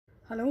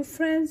Hello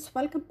friends,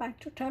 welcome back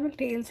to Travel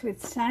Tales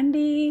with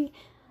Sandy.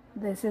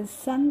 This is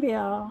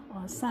Sandhya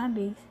or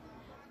Sandy,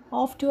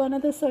 off to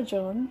another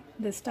sojourn,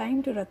 this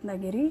time to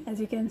Ratnagiri.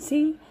 As you can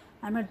see,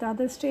 I'm at the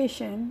other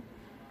station.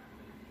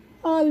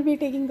 I'll be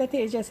taking the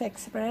Tejas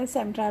Express.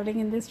 I'm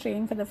traveling in this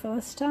train for the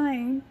first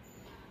time.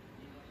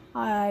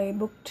 I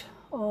booked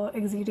an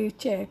executive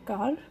chair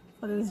car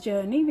for this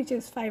journey, which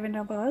is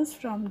 5.5 hours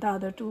from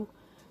Dadar to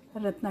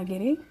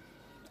Ratnagiri.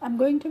 I'm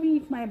going to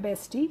meet my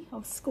bestie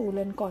of school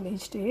and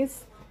college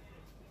days.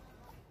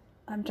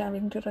 I'm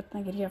traveling to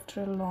Ratnagiri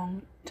after a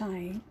long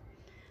time.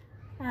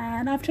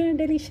 And after a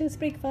delicious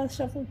breakfast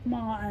of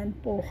upma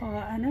and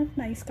poha and a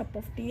nice cup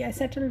of tea, I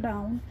settled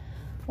down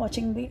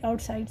watching the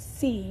outside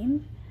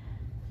scene.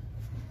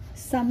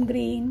 Some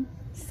green,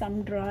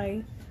 some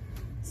dry,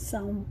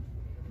 some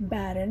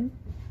barren,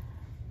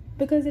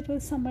 because it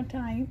was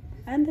summertime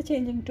and the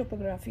changing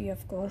topography,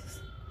 of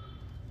course.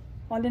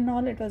 All in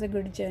all, it was a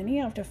good journey.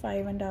 After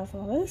 5.5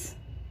 hours,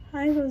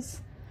 I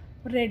was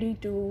ready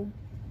to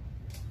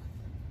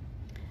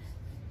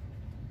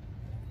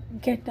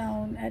get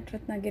down at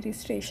Ratnagiri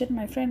station.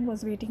 My friend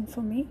was waiting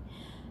for me.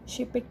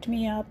 She picked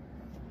me up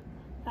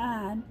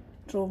and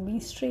drove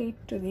me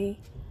straight to the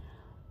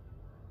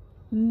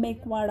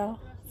Mekwada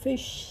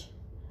fish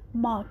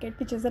market,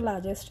 which is the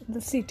largest in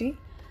the city.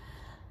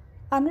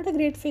 I'm not a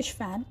great fish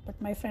fan, but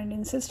my friend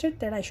insisted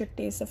that I should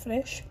taste the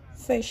fresh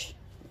fish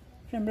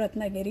from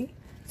Ratnagiri.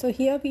 So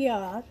here we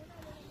are.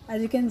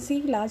 As you can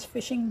see, large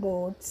fishing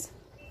boats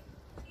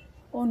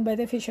owned by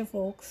the fisher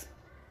folks.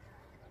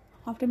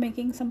 After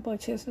making some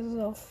purchases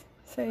of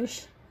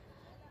fish,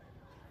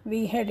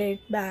 we headed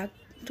back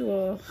to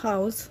a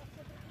house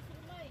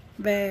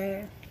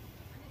where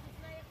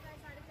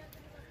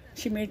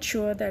she made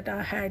sure that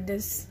I had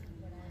this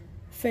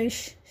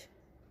fish.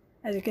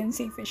 As you can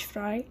see, fish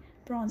fry,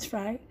 prawns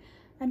fry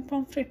and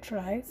pomfret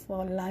fry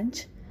for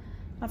lunch.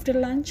 After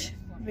lunch,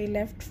 we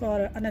left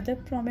for another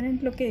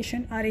prominent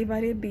location,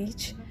 Arivare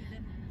Beach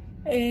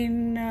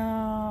in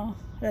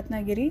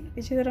Ratnagiri,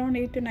 which is around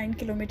 8 to 9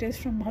 kilometers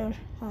from her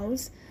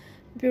house.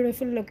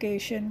 Beautiful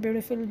location,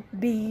 beautiful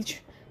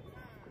beach,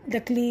 the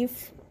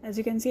cliff. As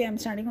you can see, I'm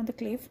standing on the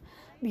cliff.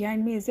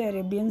 Behind me is the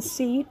Arabian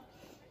Sea.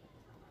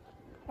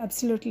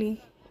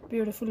 Absolutely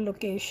beautiful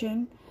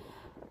location,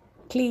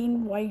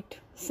 clean white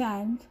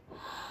sand.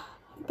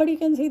 But you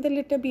can see the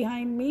litter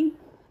behind me,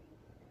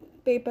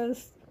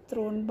 papers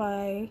thrown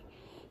by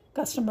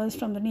customers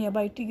from the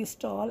nearby tea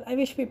stall. I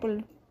wish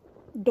people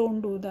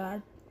don't do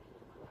that.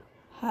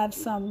 Have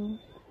some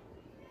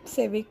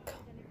civic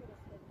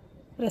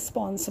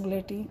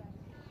responsibility.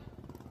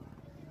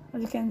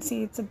 As you can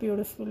see, it's a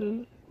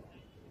beautiful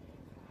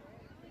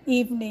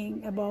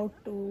evening,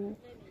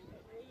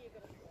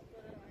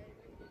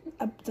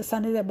 the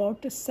sun is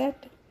about to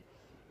set.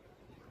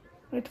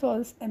 It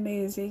was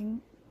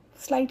amazing.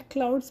 Slight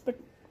clouds, but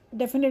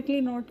definitely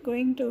not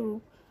going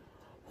to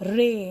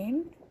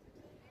rain.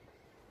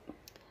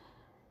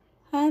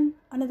 And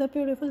another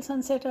beautiful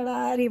sunset at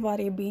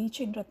Arivare Beach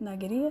in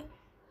Ratnagiri.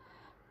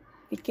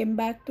 We came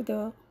back to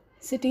the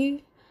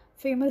city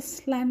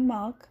famous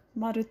landmark,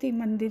 Maruti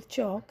Mandir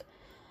Chowk.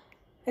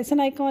 It's an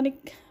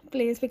iconic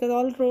place because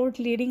all roads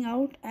leading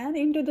out and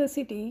into the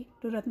city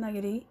to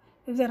Ratnagiri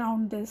is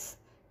around this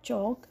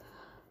chowk.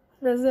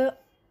 There's a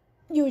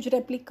huge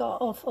replica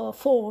of a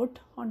fort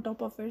on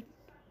top of it,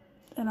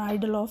 an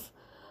idol of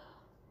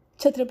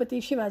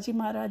Chhatrapati Shivaji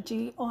Maharaj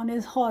Ji on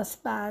his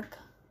horseback,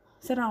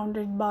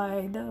 surrounded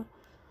by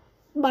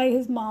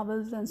his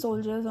marvels and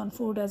soldiers on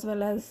foot as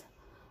well as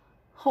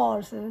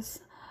horses.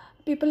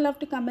 People love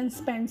to come and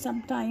spend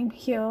some time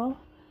here,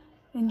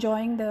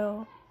 enjoying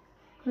the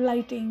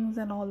lightings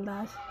and all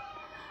that.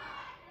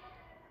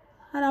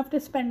 And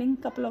after spending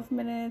a couple of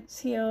minutes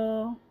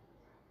here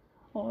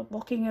or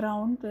walking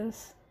around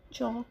this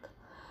chalk,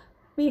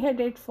 we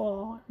headed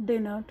for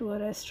dinner to a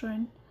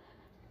restaurant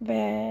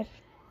where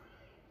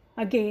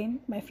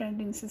again my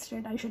friend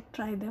insisted I should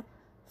try the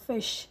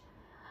fish.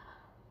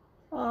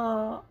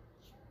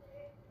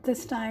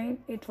 This time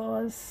it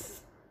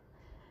was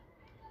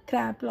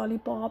crab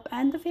lollipop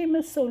and the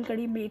famous soul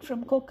curry made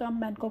from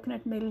kokum and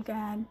coconut milk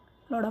and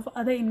a lot of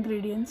other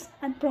ingredients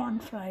and prawn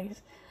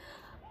fries.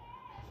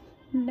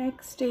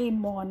 Next day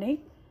morning,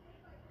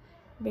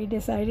 we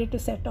decided to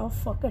set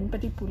off for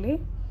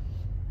Ganpatipule.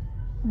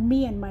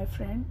 Me and my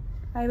friend.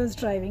 I was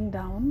driving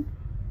down.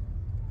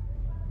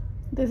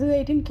 This is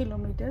 18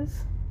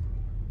 kilometers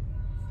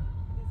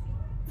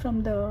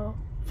from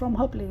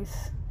her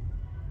place.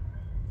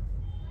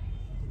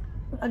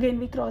 Again,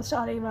 we crossed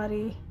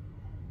Arivare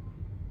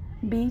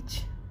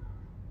Beach.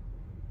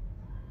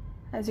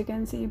 As you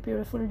can see,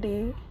 beautiful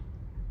day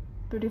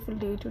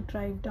to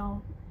drive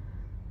down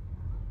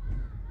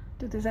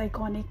to this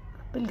iconic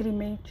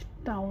pilgrimage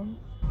town.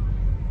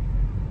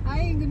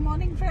 Hi, good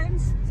morning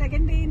friends.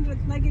 Second day in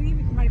Ratnagiri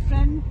with my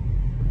friend,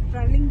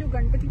 traveling to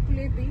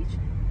Ganpatipule Beach,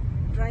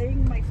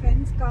 driving my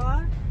friend's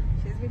car.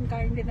 She's been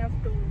kind enough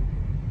to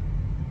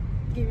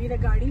give me the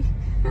gaadi.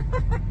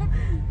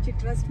 She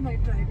trusts my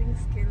driving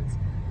skills.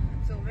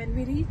 So when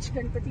we reach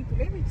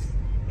Ganpatipule, which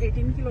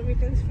 18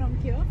 kilometers from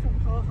here, from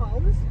her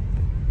house.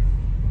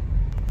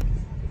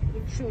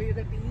 We'll show you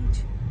the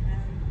beach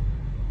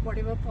and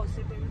whatever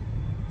possible.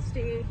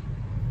 Stay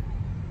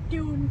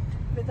tuned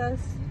with us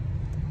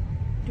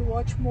to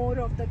watch more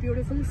of the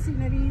beautiful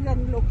sceneries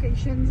and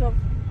locations of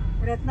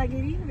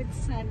Ratnagiri with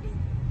Sandy.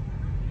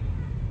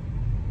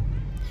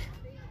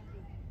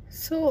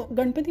 So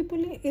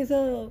Ganpatipule is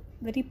a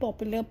very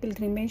popular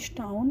pilgrimage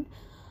town.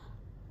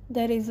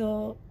 There is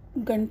a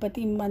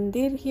Ganpati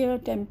Mandir here,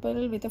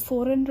 temple with a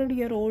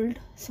 400-year-old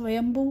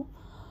Swayambhu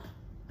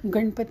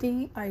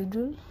Ganpati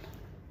idol.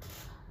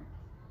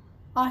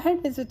 I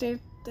had visited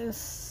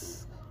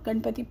this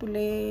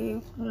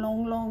Ganpatipule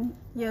long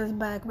years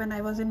back when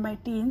I was in my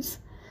teens.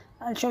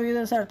 I'll show you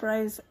the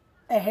surprise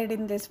ahead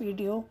in this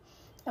video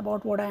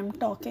about what I'm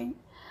talking.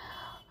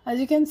 As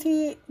you can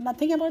see,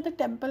 nothing about the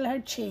temple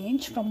had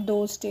changed from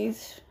those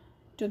days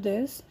to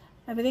this.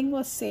 Everything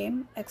was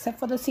same except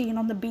for the scene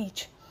on the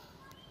beach.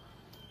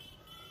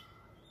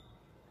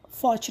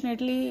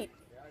 Fortunately,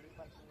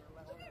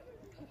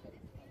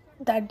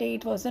 that day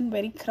it wasn't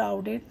very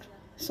crowded,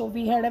 so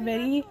we are on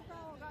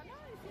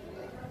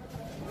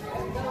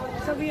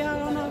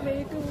our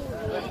way to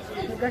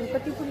the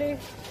Ganpatipule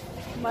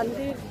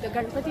Mandir, the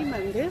Ganpati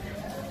Mandir.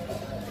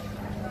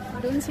 I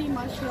don't see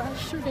much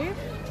rush today.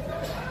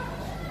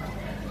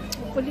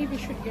 Hopefully we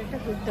should get a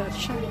good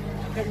darshan.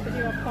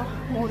 Ganpati Bappa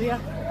Moria.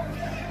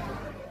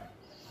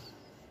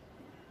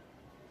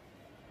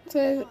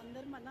 So,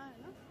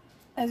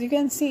 as you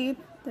can see,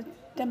 the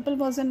temple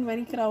wasn't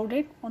very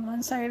crowded. On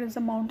one side is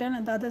the mountain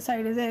and the other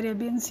side is the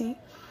Arabian Sea.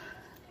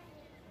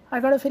 I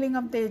got a feeling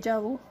of deja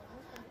vu.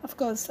 Of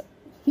course,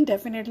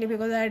 definitely,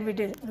 because I had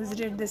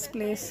visited this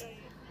place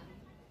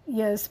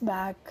years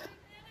back.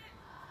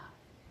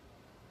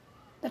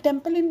 The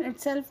temple in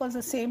itself was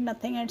the same,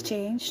 nothing had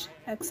changed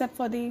except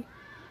for the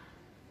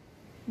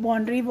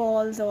boundary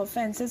walls or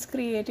fences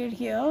created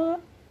here,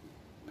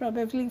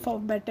 probably for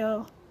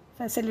better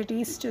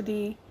facilities to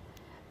the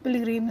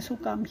pilgrims who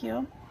come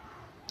here.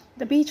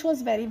 The beach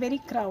was very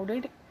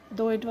crowded,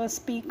 though it was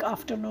peak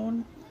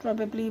afternoon,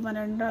 probably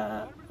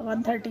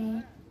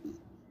 1:30,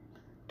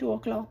 2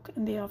 o'clock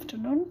in the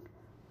afternoon.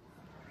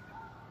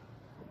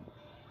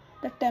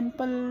 The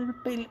temple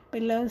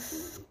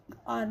pillars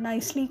are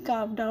nicely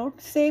carved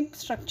out, same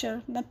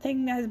structure,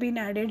 nothing has been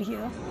added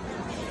here.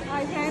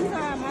 Hi friends,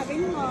 I am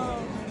having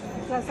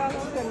prasad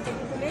of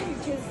Ganpatipule,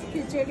 which is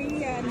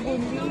khichdi and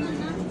bundi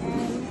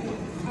and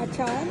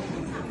achar,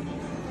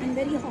 and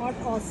very hot,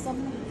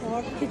 awesome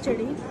hot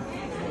khichdi.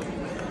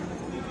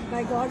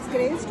 By God's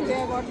grace,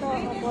 today I got the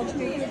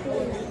opportunity to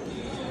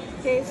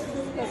taste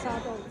this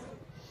prasad also.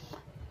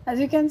 As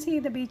you can see,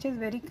 the beach is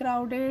very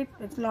crowded.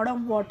 It's a lot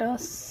of water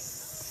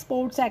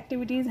sports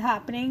activities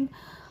happening.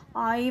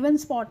 I even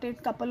spotted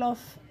a couple of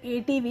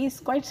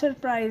ATVs, quite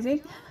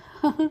surprising.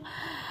 You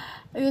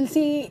will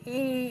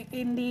see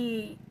in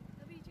the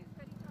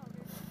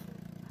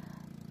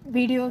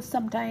videos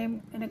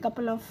sometime in a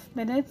couple of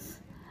minutes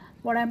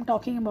what I'm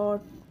talking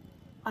about.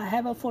 I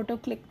have a photo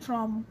clicked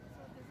from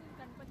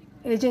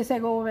ages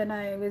ago when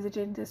I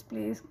visited this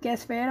place.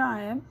 Guess where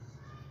I am?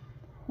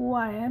 Who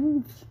I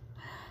am?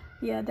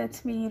 Yeah,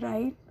 that's me,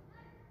 right?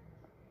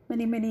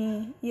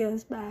 Many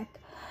years back.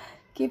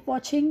 Keep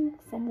watching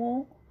for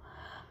more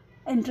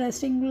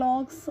interesting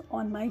vlogs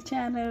on my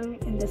channel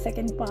in the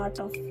second part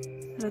of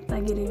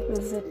Ratnagiri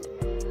visit.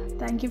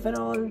 Thank you for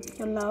all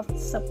your love,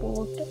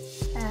 support,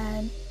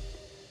 and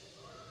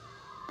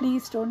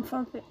please don't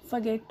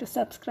forget to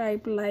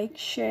subscribe, like,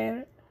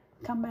 share,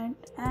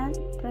 comment, and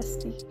press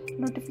the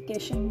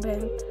notification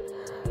bell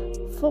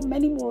for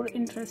many more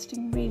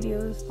interesting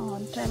videos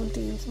on Travel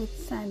Tales with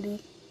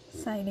Sandy.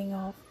 Signing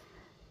off.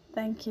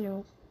 Thank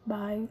you.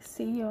 Bye.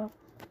 See you.